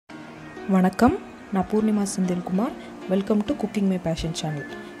வணக்கம், நான் Purnima Senthilkumar. Welcome to Cookingmypassion channel.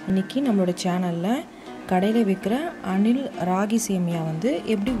 இன்றைக்கி நம்மளோட சேனலில் கடையில் விற்கிற அனில் ராகி சேமியா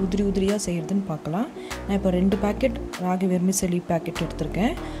எப்படி உதிரியாக செய்கிறதுன்னு பார்க்கலாம். நான் இப்போ 2 பேக்கெட் ராகி வெர்மிசெலி பேக்கெட்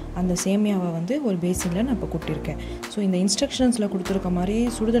எடுத்திருக்கேன். அந்த சேமியாவை ஒரு பேசினில் நான் இப்போ கொட்டியிருக்கேன். ஸோ இந்த இன்ஸ்ட்ரக்ஷன்ஸில் கொடுத்துருக்க மாதிரி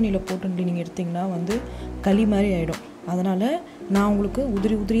சுடுதண்ணியில் போட்டு நீங்கள் எடுத்திங்கன்னா களி மாதிரி ஆகிடும். அதனால் நான் உங்களுக்கு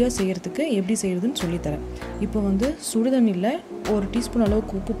உதிரியாக செய்கிறதுக்கு எப்படி செய்கிறதுன்னு சொல்லித்தரேன். இப்போ சுடுதண்ணியில் 1 டீஸ்பூன்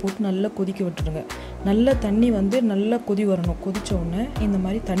அளவுக்கு உப்பு போட்டு நல்லா கொதிக்க விட்டுடுங்க. நல்ல தண்ணி நல்லா கொதி வரணும். கொதித்த உடனே இந்த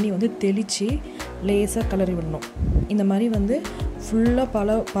மாதிரி தண்ணி தெளித்து லேசாக கிளறி விடணும். இந்த மாதிரி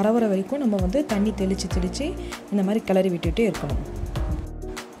ஃபுல்லாக பரவற வரைக்கும் நம்ம தண்ணி தெளித்து இந்த மாதிரி கிளறி விட்டுகிட்டே இருக்கணும்.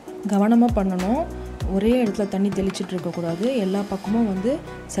 கவனமாக பண்ணணும். ஒரே இடத்துல தண்ணி தெளிச்சிட்டு இருக்கக்கூடாது. எல்லா பக்கமும்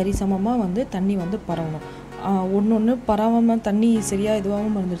சரிசமமாக தண்ணி பரவணும். ஒன்று பரவாமல் தண்ணி சரியாக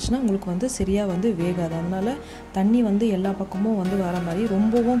இதுவாகவும் இருந்துச்சுன்னா உங்களுக்கு சரியாக வேகாது. அதனால் தண்ணி எல்லா பக்கமும் வர மாதிரி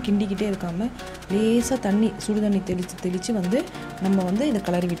ரொம்பவும் கிண்டிக்கிட்டே இருக்காமல் லேசாக தண்ணி சுடுதண்ணி தெளித்து நம்ம இதை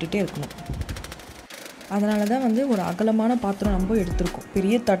கிளறி விட்டுட்டே இருக்கணும். அதனால தான் ஒரு அகலமான பாத்திரம் நம்ம எடுத்துருக்கோம்.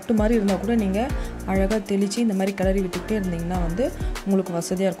 பெரிய தட்டு மாதிரி இருந்தால் கூட நீங்கள் அழகாக தெளித்து இந்த மாதிரி கிளறி விட்டுக்கிட்டே இருந்தீங்கன்னா உங்களுக்கு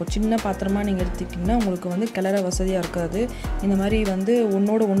வசதியாக இருக்கும். சின்ன பாத்திரமாக நீங்கள் எடுத்துக்கிட்டிங்கன்னா உங்களுக்கு கிளற வசதியாக இருக்காது. இந்த மாதிரி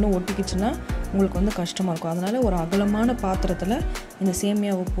ஒன்றோட ஒன்று ஒட்டிக்கிச்சுன்னா உங்களுக்கு கஷ்டமாக இருக்கும். அதனால் ஒரு அகலமான பாத்திரத்தில் இந்த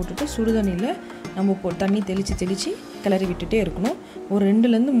சேமியாவை போட்டுட்டு சுடுதண்ணியில் நம்ம தண்ணி தெளித்து கிளறி விட்டுட்டே இருக்கணும். ஒரு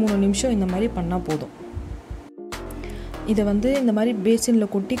 2-3 நிமிஷம் இந்த மாதிரி பண்ணால் போதும். இதை இந்த மாதிரி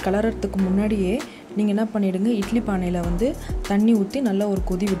பேசினில் கொட்டி கலறதுக்கு முன்னாடியே நீங்கள் என்ன பண்ணிவிடுங்க, இட்லி பானையில் தண்ணி ஊற்றி நல்லா ஒரு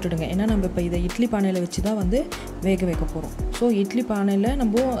கொதி விட்டுடுங்க. ஏன்னா நம்ம இப்போ இதை இட்லி பானையில் வச்சு தான் வேக வைக்க போகிறோம். ஸோ இட்லி பானையில்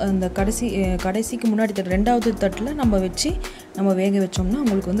நம்ம அந்த கடைசிக்கு முன்னாடி 2வது தட்டில் நம்ம வச்சு நம்ம வேக வச்சோம்னா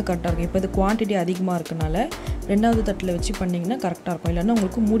உங்களுக்கு கரெக்டாக இருக்கும். இப்போ இது குவான்டிட்டி அதிகமாக இருக்கனால 2வது தட்டில் வச்சு பண்ணிங்கன்னா கரெக்டாக இருக்கும். இல்லைன்னா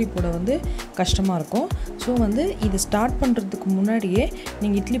உங்களுக்கு மூடி போட கஷ்டமாக இருக்கும். ஸோ இது ஸ்டார்ட் பண்ணுறதுக்கு முன்னாடியே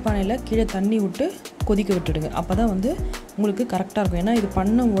நீங்கள் இட்லி பானையில் கீழே தண்ணி விட்டு கொதிக்க விட்டுடுங்க. அப்போ தான் உங்களுக்கு கரெக்டாக இருக்கும். ஏன்னா இது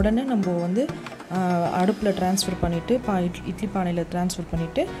பண்ண உடனே நம்ம அடுப்பில் ட்ரான்ஸ்ஃபர் பண்ணிவிட்டு இட்லி பானையில் ட்ரான்ஸ்ஃபர்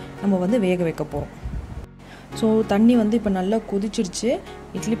பண்ணிவிட்டு நம்ம வேக வைக்க போகிறோம். ஸோ தண்ணி இப்போ நல்லா கொதிச்சிருச்சு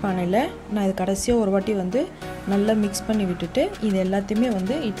இட்லி பானையில். நான் இது கடைசியாக ஒரு வாட்டி நல்லா மிக்ஸ் பண்ணி விட்டுட்டு இது எல்லாத்தையுமே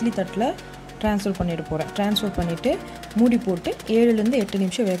இட்லி தட்டில் ட்ரான்ஸ்ஃபர் பண்ணிட்டு போகிறேன். ட்ரான்ஸ்ஃபர் பண்ணிவிட்டு மூடி போட்டு 7-8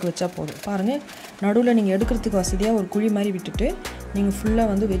 நிமிஷம் வேக வச்சா போதும். பாருங்கள், நடுவில் நீங்கள் எடுக்கிறதுக்கு வசதியாக ஒரு குழி மாதிரி விட்டுட்டு நீங்கள்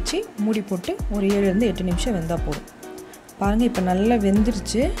ஃபுல்லாக வச்சு மூடி போட்டு ஒரு 7-8 நிமிஷம் வெந்தால் போதும். பாருங்கள், இப்போ நல்லா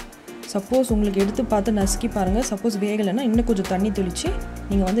வெந்துருச்சு. சப்போஸ் உங்களுக்கு எடுத்து பார்த்து நசுக்கி பாருங்கள். சப்போஸ் வேகலைன்னா இன்னும் கொஞ்சம் தண்ணி தெளித்து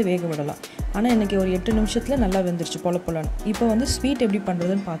நீங்கள் வேக விடலாம். ஆனால் இன்றைக்கி ஒரு 8 நிமிஷத்தில் நல்லா வெந்துருச்சு பொலன்னு. இப்போ ஸ்வீட் எப்படி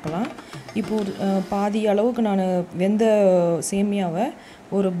பண்ணுறதுன்னு பார்க்கலாம். இப்போ ஒரு பாதி அளவுக்கு நான் வெந்த சேமியாவை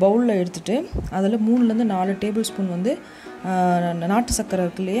ஒரு பவுலில் எடுத்துகிட்டு அதில் 3-4 டேபிள் ஸ்பூன் நாட்டு சர்க்கரை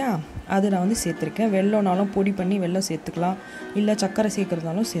இருக்கு இல்லையா, அது நான் சேர்த்துருக்கேன். வெல்லம்னாலும் பொடி பண்ணி வெல்லம் சேர்த்துக்கலாம், இல்லை சர்க்கரை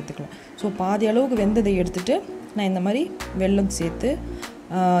சேர்க்குறதுனாலும் சேர்த்துக்கலாம். ஸோ பாதி அளவுக்கு வெந்ததை எடுத்துகிட்டு நான் இந்த மாதிரி வெல்லம் சேர்த்து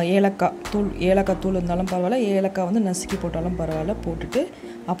ஏலக்காய் தூள் இருந்தாலும் பரவாயில்ல, ஏலக்காய் நசுக்கி போட்டாலும் பரவாயில்ல போட்டுட்டு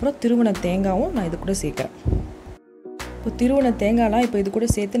அப்புறம் திருவன தேங்காயும் நான் இது கூட சேர்க்குறேன். இப்போ திருவன தேங்காய்லாம் இப்போ இது கூட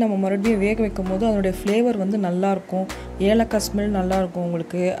சேர்த்து நம்ம மறுபடியும் வேக வைக்கும் போது அதனுடைய ஃப்ளேவர் நல்லாயிருக்கும். ஏலக்காய் ஸ்மெல் நல்லாயிருக்கும்.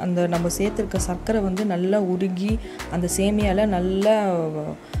 உங்களுக்கு அந்த நம்ம சேர்த்துருக்க சர்க்கரை நல்லா உருகி அந்த சேமியாவில் நல்லா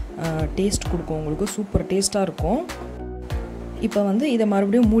டேஸ்ட் கொடுக்கும். உங்களுக்கு சூப்பர் டேஸ்ட்டாக இருக்கும். இப்போ இதை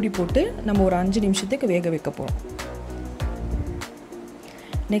மறுபடியும் மூடி போட்டு நம்ம ஒரு 5 நிமிஷத்துக்கு வேக வைக்க போகிறோம்.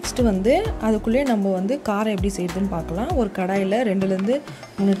 நெக்ஸ்ட்டு அதுக்குள்ளே நம்ம காரம் எப்படி செய்யுதுன்னு பார்க்கலாம். ஒரு கடாயில்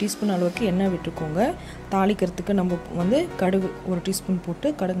 2-3 டீஸ்பூன் அளவுக்கு எண்ணெய் விட்டுக்கோங்க. தாளிக்கிறதுக்கு நம்ம கடுகு 1 டீஸ்பூன் போட்டு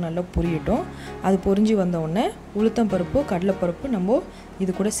கடுகு நல்லா பொரியட்டும். அது பொரிஞ்சு வந்தவுடனே உளுத்தம்பருப்பு கடலைப்பருப்பு நம்ம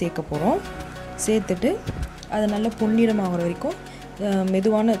இது கூட சேர்க்க போகிறோம். சேர்த்துட்டு அது நல்லா பொன்னிறமாகிற வரைக்கும்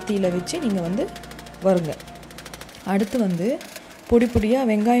மெதுவான தீயில வச்சு நீங்கள் வருங்க. அடுத்து பொடியாக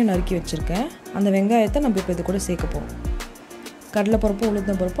வெங்காயம் நறுக்கி வச்சுருக்கேன். அந்த வெங்காயத்தை நம்ம இப்போ இது கூட சேர்க்க போகிறோம். கடலைப்பருப்பு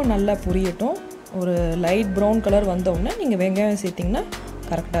உளுத்தம்பருப்பு நல்லா பொரியட்டும். ஒரு லைட் ப்ரௌன் கலர் வந்தவுடனே நீங்கள் வெங்காயம் சேர்த்திங்கன்னா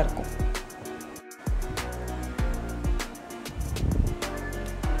கரெக்டாக இருக்கும்.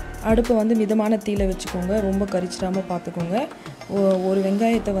 அடுப்பை மிதமான தீயில வச்சுக்கோங்க. ரொம்ப கரிச்சிடாமல் பார்த்துக்கோங்க. ஒரு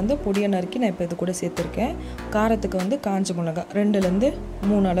வெங்காயத்தை பொடியாக நறுக்கி நான் இப்போ இது கூட சேர்த்துருக்கேன். காரத்துக்கு காஞ்ச மிளகா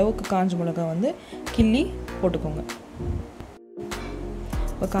 2-3 அளவுக்கு காஞ்ச மிளகா கிள்ளி போட்டுக்கோங்க.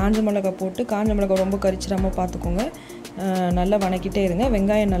 இப்போ காஞ்ச மிளகா போட்டு காஞ்ச மிளகா ரொம்ப கரிச்சிடாமல் பார்த்துக்கோங்க. நல்லா வதக்கிட்டே இருங்க.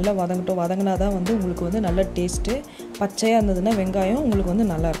 வெங்காயம் நல்லா வதங்கினா தான் உங்களுக்கு நல்ல டேஸ்ட்டு. பச்சையாக இருந்ததுன்னா வெங்காயம் உங்களுக்கு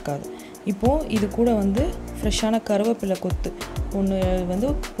நல்லா இருக்காது. இப்போது இது கூட ஃப்ரெஷ்ஷான கருவேப்பிலை கொத்து ஒன்று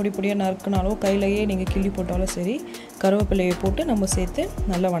பொடியாக நறுக்குனாலோ கையிலையே நீங்கள் கிள்ளி போட்டாலும் சரி, கருவேப்பிலையை போட்டு நம்ம சேர்த்து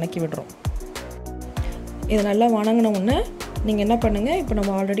நல்லா வதக்கி விடுறோம். இதை நல்லா வதங்கின உடனே நீங்கள் என்ன பண்ணுங்கள், இப்போ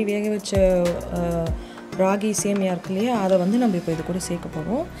நம்ம ஆல்ரெடி வேக வச்ச ராகி சேமியா இருக்கு இல்லையா, அதை வந்து நம்ம இப்போ இது கூட சேர்க்க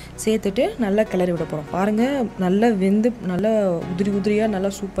போகிறோம். சேர்த்துட்டு நல்லா கிளறி விட போகிறோம். பாருங்கள், நல்லா வெந்து நல்லா உதிரி உதிரியாக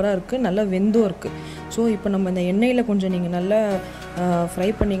நல்லா சூப்பராக இருக்குது, நல்லா வெந்தும் இருக்குது. ஸோ இப்போ நம்ம இந்த எண்ணெயில் கொஞ்சம் நீங்கள் நல்லா ஃப்ரை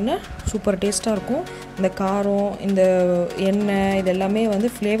பண்ணிங்கன்னா சூப்பர் டேஸ்ட்டாக இருக்கும். இந்த காரம், இந்த எண்ணெய், இது எல்லாமே வந்து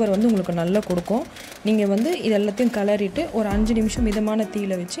ஃப்ளேவர் வந்து உங்களுக்கு நல்லா கொடுக்கும். நீங்கள் வந்து இது எல்லாத்தையும் கிளறிட்டு ஒரு 5 நிமிஷம் மிதமான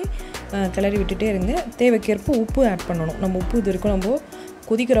தீயில் வச்சு கிளறி விட்டுட்டே இருங்க. தேவைக்கேற்ப உப்பு ஆட் பண்ணணும். நம்ம உப்பு இது வரைக்கும் நம்ம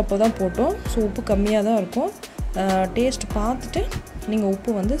கொதிக்கிறப்போ தான் போட்டோம். ஸோ உப்பு கம்மியாக தான் இருக்கும். டேஸ்ட் பார்த்துட்டு நீங்கள்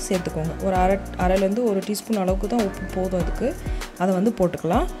உப்பு வந்து சேர்த்துக்கோங்க. ஒரு அரைலேருந்து 1 டீஸ்பூன் அளவுக்கு தான் உப்பு போதும் அதுக்கு. அதை வந்து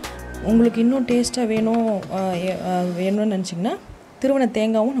போட்டுக்கலாம். உங்களுக்கு இன்னும் டேஸ்ட்டாக வேணும்னு நினச்சிங்கன்னா திருவண்ண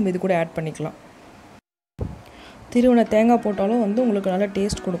தேங்காயும் நம்ம இது கூட ஆட் பண்ணிக்கலாம். திருவண்ண தேங்காய் போட்டாலும் வந்து உங்களுக்கு நல்லா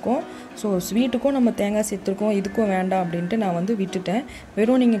டேஸ்ட் கொடுக்கும். ஸோ ஸ்வீட்டுக்கும் நம்ம தேங்காய் சேர்த்துருக்கோம், இதுக்கும் வேண்டாம் அப்படின்ட்டு நான் வந்து விட்டுட்டேன்.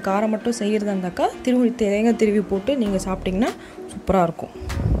 வெறும் நீங்கள் காரம் மட்டும் செய்கிறதா இருந்தாக்கா தேங்காய் திருவி போட்டு நீங்கள் சாப்பிட்டிங்கன்னா சூப்பராக இருக்கும்.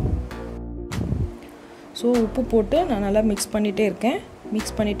 ஸோ உப்பு போட்டு நான் நல்லா மிக்ஸ் பண்ணிகிட்டே இருக்கேன்.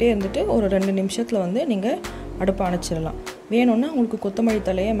 மிக்ஸ் பண்ணிகிட்டே இருந்துட்டு ஒரு 2 நிமிஷத்தில் வந்து நீங்கள் அடுப்பை அணைச்சிடலாம். வேணும்னா உங்களுக்கு கொத்தமல்லி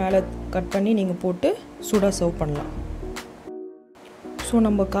தலையை மேலே கட் பண்ணி நீங்கள் போட்டு சூடாக சர்வ் பண்ணலாம். ஸோ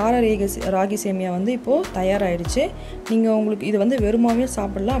நம்ம ராகி சேமியா வந்து இப்போது தயாராகிடுச்சு. நீங்கள் உங்களுக்கு இது வந்து வெறுமாவே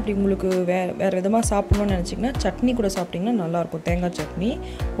சாப்பிட்லாம். அப்படி உங்களுக்கு வேறு விதமாக சாப்பிட்ணுன்னு நினச்சிங்கன்னா சட்னி கூட சாப்பிட்டிங்கன்னா நல்லாயிருக்கும். தேங்காய் சட்னி,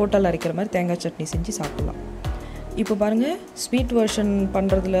 ஹோட்டலில் அரைக்கிற மாதிரி தேங்காய் சட்னி செஞ்சு சாப்பிட்லாம். இப்போ பாருங்கள், ஸ்வீட் வெர்ஷன்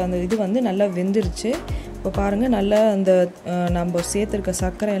பண்ணுறதுல அந்த இது வந்து நல்லா வெந்துருச்சு. இப்போ பாருங்கள், நல்லா அந்த நம்ம சேர்த்துருக்க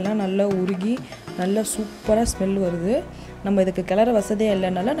சர்க்கரை எல்லாம் நல்லா உருகி நல்லா சூப்பராக ஸ்மெல் வருது. நம்ம இதுக்கு கிளற வசதியாக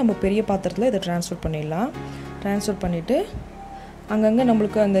இல்லைனால நம்ம பெரிய பாத்திரத்தில் இதை ட்ரான்ஸ்ஃபர் பண்ணிடலாம். ட்ரான்ஸ்ஃபர் பண்ணிவிட்டு அங்கங்கே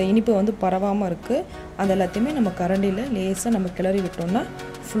நம்மளுக்கு அந்த இனிப்பு வந்து பரவாமல் இருக்குது, அது எல்லாத்தையுமே நம்ம கரண்டியில் லேசாக நம்ம கிளறி விட்டோம்னா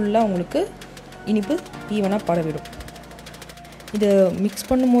ஃபுல்லாக உங்களுக்கு இனிப்பு ஈவனாக பரவிடும். இதை மிக்ஸ்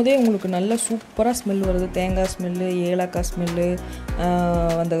பண்ணும் போதே உங்களுக்கு நல்லா சூப்பராக ஸ்மெல் வருது. தேங்காய் ஸ்மெல்லு, ஏலக்காய் ஸ்மெல்லு,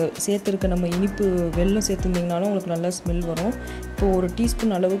 அந்த சேர்த்துருக்க நம்ம இனிப்பு வெல்லம் சேர்த்துருந்தீங்கனாலும் உங்களுக்கு நல்லா ஸ்மெல் வரும். இப்போது 1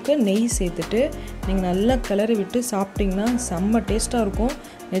 டீஸ்பூன் அளவுக்கு நெய் சேர்த்துட்டு நீங்கள் நல்லா கிளறி விட்டு சாப்பிட்டிங்கன்னா செம்ம டேஸ்ட்டாக இருக்கும்.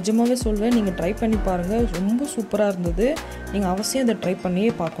 நிஜமாகவே சொல்வேன், நீங்கள் ட்ரை பண்ணி பாருங்கள், ரொம்ப சூப்பராக இருந்தது. நீங்கள் அவசியம் இதை ட்ரை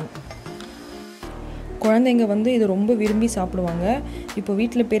பண்ணியே பார்க்கணும். குழந்தைங்க வந்து இதை ரொம்ப விரும்பி சாப்பிடுவாங்க. இப்போ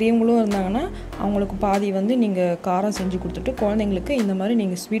வீட்டில் பெரியவங்களும் இருந்தாங்கன்னா அவங்களுக்கு பாதி வந்து நீங்கள் காரம் செஞ்சு கொடுத்துட்டு குழந்தைங்களுக்கு இந்த மாதிரி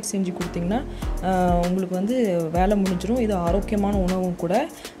நீங்கள் ஸ்வீட் செஞ்சு கொடுத்தீங்கன்னா உங்களுக்கு வந்து வேலை முடிஞ்சிடும். இது ஆரோக்கியமான உணவும் கூட.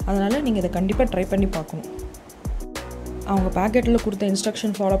 அதனால் நீங்கள் இதை கண்டிப்பாக ட்ரை பண்ணி பார்க்கணும். அவங்க பேக்கெட்டில் கொடுத்த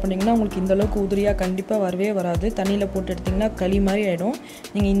இன்ஸ்ட்ரக்ஷன் ஃபாலோ பண்ணிங்கன்னா உங்களுக்கு இந்தளவுக்கு உதிரியாக கண்டிப்பாக வரவே வராது. தண்ணியில் போட்டு எடுத்திங்கன்னா களி மாதிரி ஆகிடும்.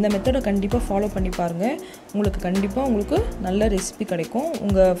 நீங்கள் இந்த மெத்தடை கண்டிப்பாக ஃபாலோ பண்ணி பாருங்கள். உங்களுக்கு கண்டிப்பாக நல்ல ரெசிபி கிடைக்கும்.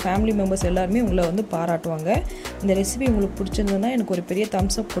 உங்கள் ஃபேமிலி மெம்பர்ஸ் எல்லாருமே உங்களை வந்து பாராட்டுவாங்க. இந்த ரெசிபி உங்களுக்கு பிடிச்சிருந்ததுன்னா எனக்கு ஒரு பெரிய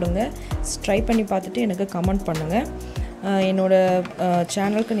தம்ஸ் அப் கொடுங்க. ட்ரை பண்ணி பார்த்துட்டு எனக்கு கமெண்ட் பண்ணுங்கள். என்னோடய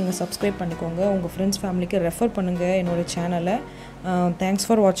சேனலுக்கு நீங்கள் சப்ஸ்கிரைப் பண்ணிக்கோங்க. உங்கள் ஃப்ரெண்ட்ஸ் ஃபேமிலிக்கு ரெஃபர் பண்ணுங்கள் என்னோடய சேனலை. தேங்க்ஸ்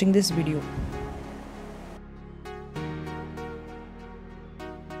ஃபார் வாட்சிங் திஸ் வீடியோ.